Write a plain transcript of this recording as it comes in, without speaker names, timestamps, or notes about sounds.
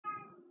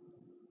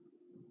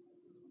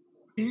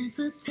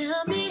So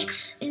tell me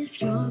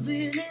if you're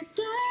really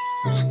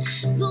there.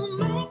 Don't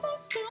make me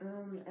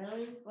feel.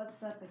 Ellie,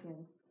 what's up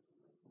again?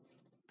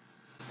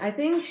 I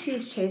think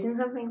she's chasing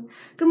something.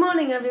 Good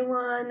morning,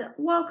 everyone.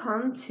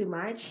 Welcome to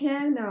my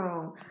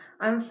channel.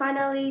 I'm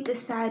finally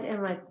decided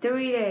in like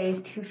 3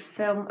 days to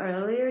film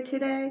earlier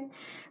today.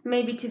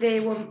 Maybe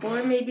today won't be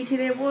boring. Maybe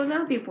today will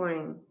not be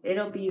boring.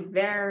 It'll be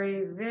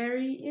very,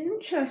 very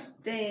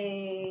interesting.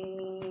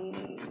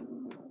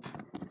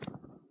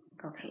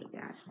 Okay,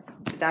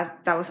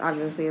 that was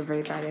obviously a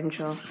very bad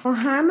intro. Oh,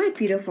 hi, my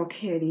beautiful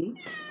kitty.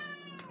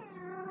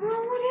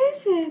 Oh, what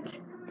is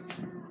it?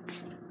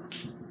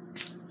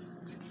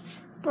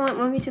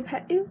 Want me to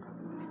pet you?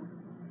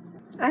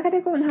 I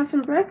gotta go and have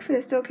some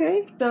breakfast,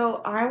 okay?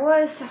 So I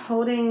was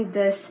holding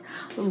this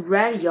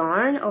red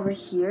yarn over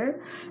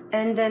here,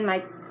 and then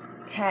my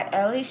cat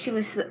Ellie, she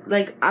was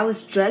like, I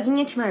was dragging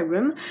it to my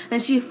room,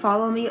 and she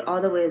followed me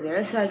all the way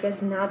there. So I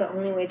guess now the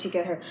only way to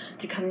get her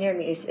to come near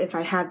me is if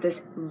I have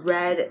this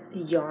red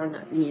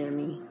yarn near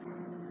me.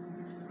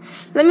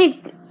 Let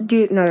me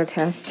do another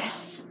test.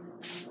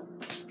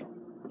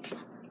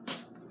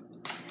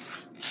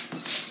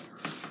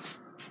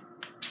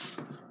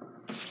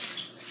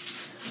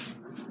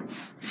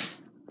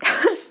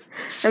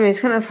 I mean,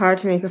 it's kind of hard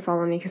to make her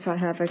follow me because I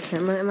have a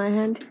camera in my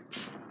hand.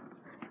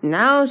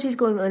 Now she's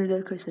going under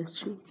the Christmas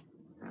tree.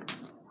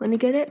 Wanna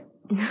get it?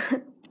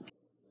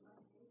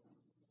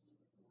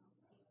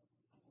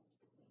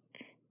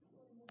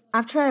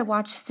 After I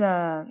watched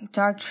the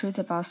Dark Truth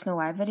About Snow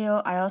White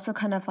video, I also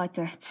kind of like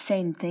the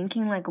same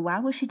thinking, like, why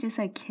would she just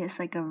like kiss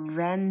like a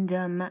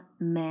random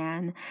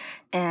man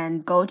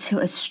and go to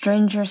a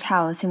stranger's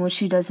house in which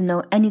she doesn't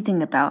know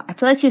anything about? I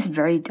feel like she's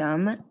very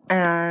dumb,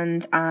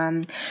 and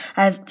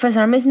for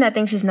some reason I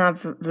think she's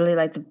not really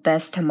like the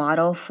best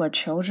model for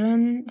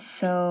children.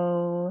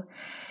 So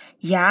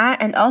yeah,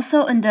 and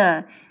also in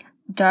the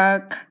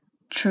Dark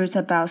Truth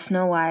About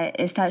Snow White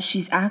is that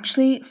she's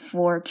actually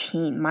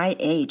 14, my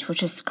age,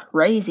 which is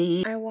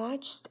crazy. I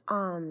watched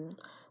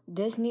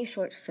Disney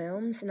short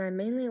films, and I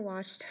mainly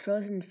watched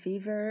Frozen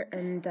Fever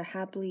and the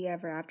Happily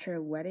Ever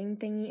After wedding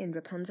thingy in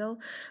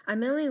Rapunzel. I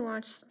mainly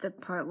watched the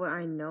part where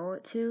I know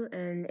it too,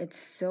 and it's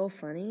so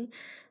funny.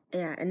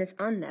 Yeah, and it's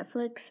on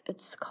Netflix.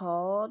 It's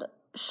called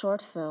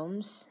Short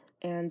Films,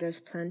 and there's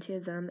plenty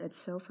of them. It's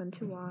so fun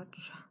to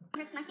watch. It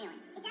hurts my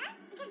feelings. It does?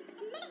 Because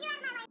the minute you're out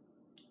of my life.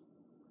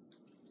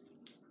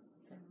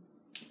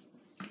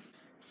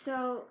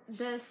 So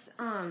this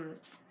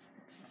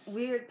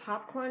weird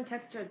popcorn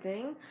texture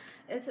thing,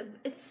 it's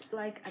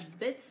like a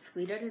bit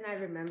sweeter than I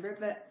remember,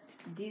 but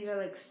these are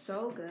like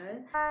so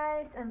good.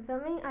 Guys, I'm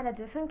filming at a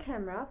different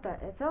camera, but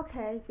it's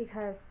okay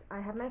because I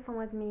have my phone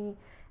with me,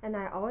 and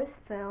I always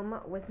film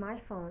with my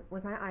phone,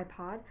 with my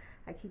iPod.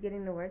 I keep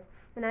getting the words.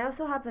 And I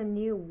also have a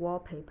new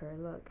wallpaper.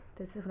 Look,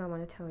 this is what I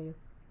want to tell you.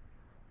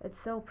 It's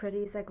so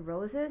pretty. It's like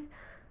roses.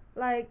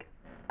 Like,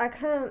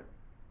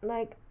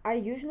 I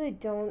usually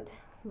don't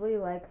really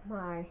like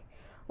my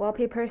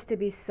wallpapers to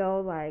be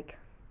so like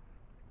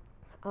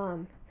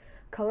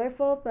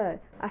colorful,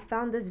 but I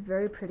found this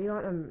very pretty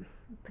one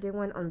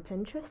on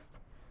Pinterest.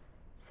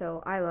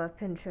 So I love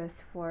Pinterest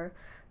for,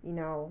 you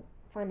know,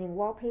 finding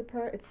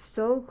wallpaper. It's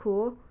so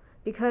cool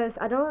because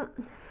I don't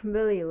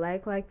really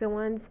like the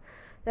ones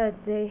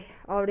that they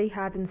already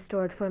have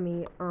installed for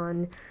me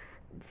on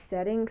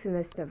settings in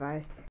this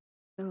device.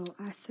 So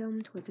I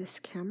filmed with this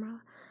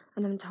camera,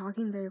 and I'm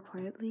talking very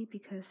quietly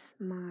because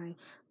my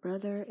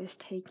brother is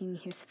taking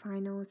his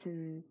finals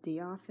in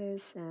the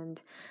office,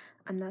 and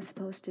I'm not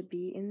supposed to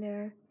be in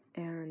there,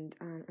 and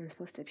I'm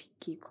supposed to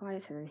keep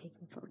quiet so that he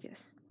can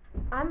focus.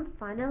 I'm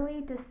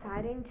finally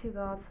deciding to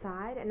go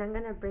outside, and I'm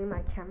gonna bring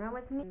my camera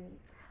with me.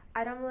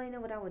 I don't really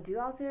know what I will do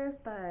out there,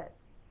 but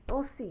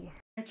we'll see.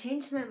 I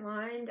changed my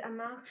mind.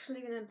 I'm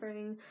actually gonna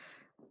bring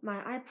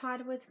my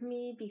iPod with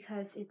me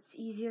because it's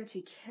easier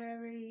to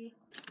carry.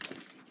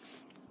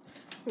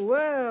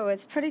 Whoa,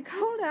 it's pretty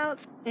cold out,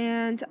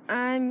 and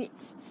I'm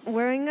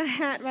wearing a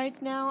hat right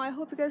now. I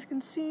hope you guys can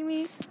see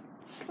me.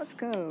 Let's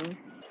go.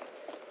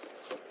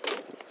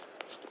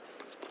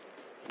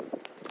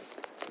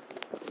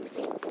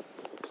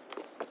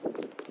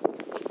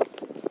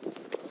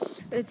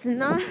 It's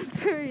not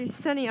very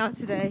sunny out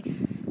today.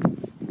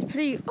 It's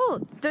pretty,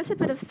 oh, there's a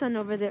bit of sun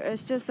over there.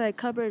 It's just like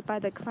covered by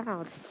the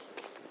clouds.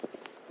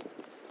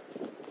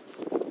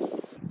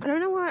 I don't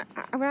know where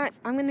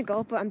I'm gonna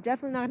go, but I'm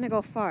definitely not gonna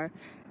go far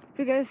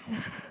because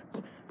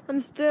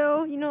I'm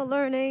still, you know,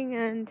 learning,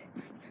 and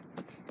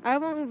I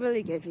won't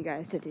really give you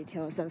guys the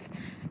details of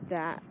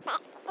that.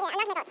 But, yeah,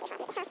 I'm not gonna go too far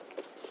from the house.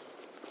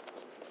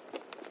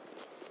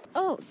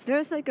 Oh,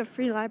 there's like a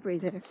free library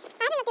there.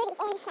 I haven't looked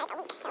through these in like a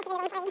week, so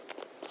maybe I'll find.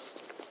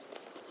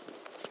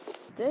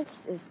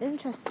 This is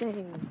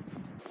interesting.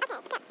 Okay,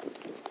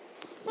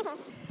 so. Okay.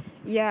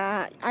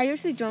 Yeah, I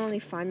usually don't really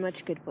find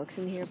much good books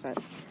in here, but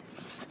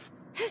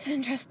it's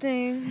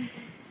interesting.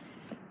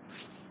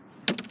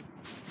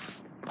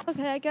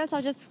 Okay, I guess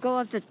I'll just go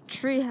up the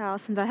tree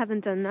house since I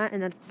haven't done that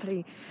in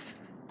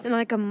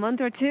like a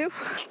month or two.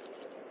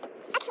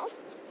 Okay,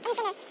 I'm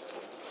gonna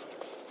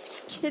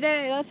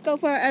Today, let's go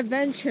for an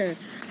adventure.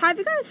 Have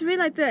you guys read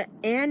like the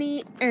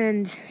Annie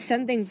and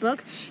something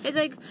book? It's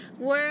like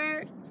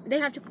where they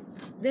have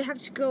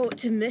to go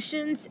to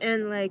missions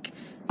and like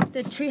the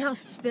treehouse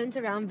spins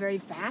around very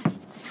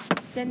fast.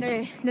 Then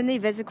they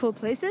visit cool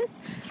places.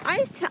 I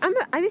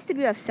used to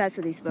be obsessed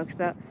with these books,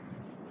 but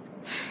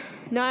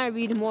now I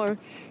read more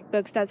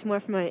books that's more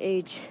for my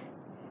age.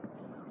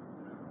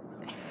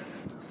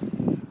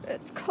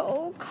 It's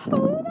cold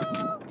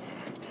out.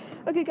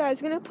 Okay,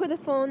 guys, gonna put the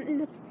phone in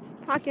the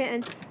pocket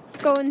and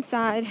go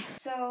inside.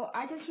 So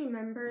I just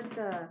remembered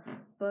the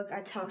book I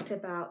talked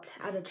about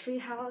at the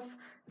treehouse.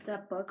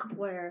 That book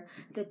where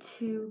the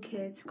two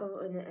kids go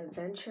on an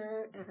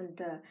adventure and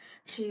the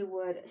tree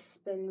would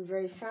spin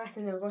very fast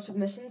and they would go to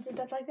missions and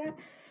stuff like that.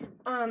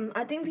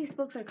 I think these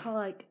books are called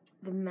like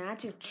the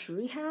Magic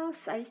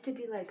Treehouse. I used to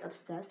be like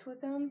obsessed with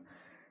them.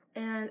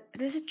 And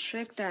there's a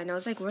trick that I know.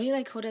 It's like where you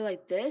like hold it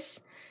like this.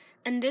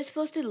 And they're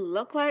supposed to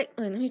look like,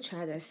 wait, let me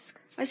try this.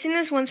 I seen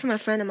this once from a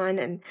friend of mine,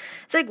 and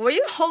it's like where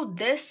you hold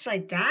this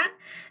like that,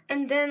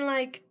 and then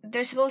like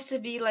there's supposed to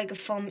be like a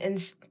phone.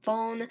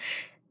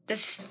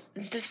 There's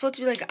supposed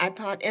to be like an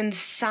iPod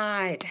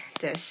inside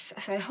this.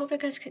 So I hope you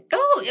guys can.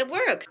 Oh, it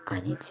works. I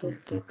need to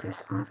get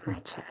this off my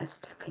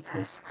chest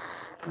because,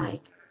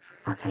 like,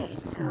 okay,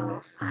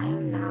 so I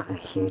am not a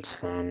huge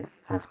fan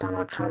of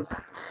Donald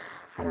Trump.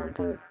 I don't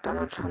think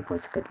Donald Trump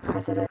was a good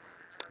president.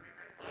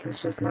 He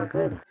was just not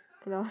good.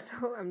 And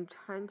also, I'm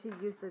trying to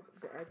use the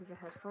edge of the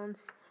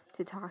headphones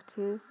to talk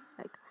to,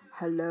 like,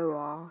 hello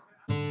all.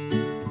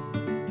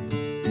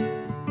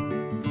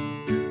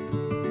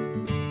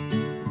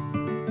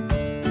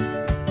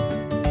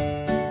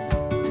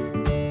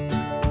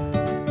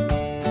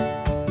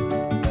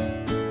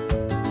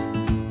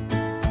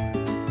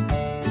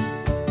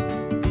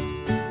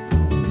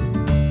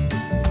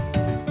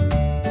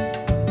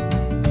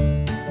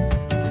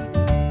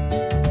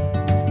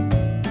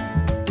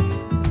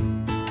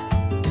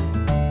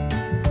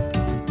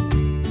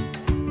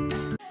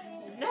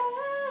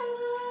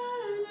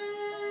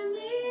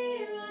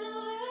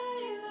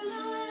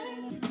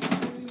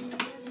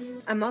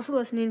 I'm also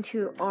listening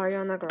to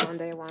Ariana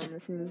Grande while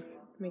I'm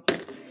making.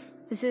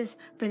 This is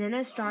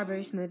banana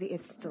strawberry smoothie.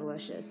 It's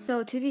delicious.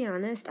 So to be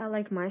honest, I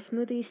like my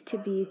smoothies to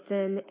be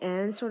thin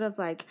and sort of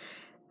like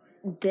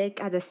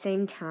thick at the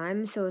same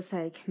time. So it's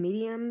like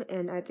medium,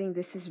 and I think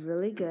this is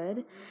really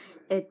good.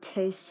 It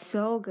tastes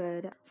so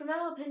good. For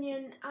my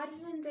opinion, I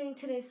didn't think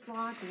today's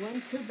vlog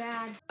went too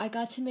bad. I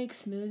got to make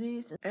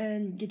smoothies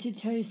and get to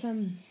tell you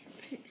some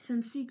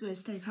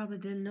secrets that you probably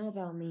didn't know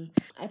about me.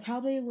 I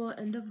probably will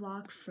end the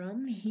vlog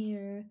from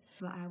here,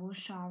 but I will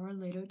shower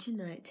later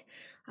tonight.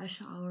 I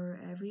shower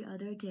every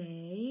other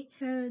day,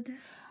 and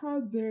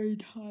I'm very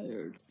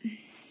tired.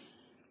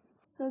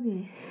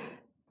 Okay,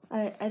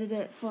 I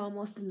edited for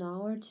almost an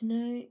hour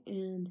tonight,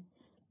 and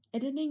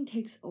editing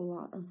takes a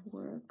lot of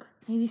work.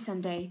 Maybe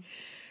someday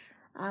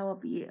I will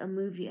be a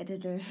movie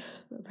editor,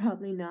 but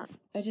probably not.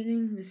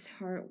 Editing is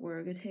hard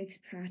work. It takes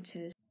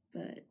practice,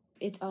 but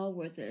it's all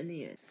worth it in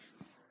the end.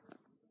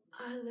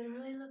 I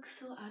literally look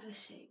so out of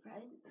shape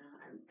right now.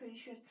 I'm pretty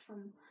sure it's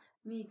from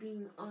me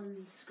being on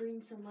the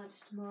screen so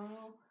much.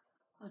 Tomorrow,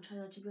 I'll try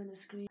not to be on the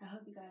screen. I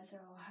hope you guys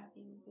are all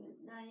having a good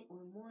night or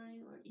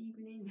morning or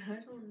evening.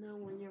 I don't know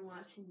when you're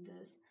watching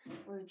this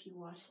or if you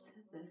watched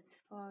this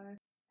far.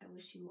 I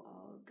wish you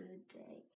all a good day.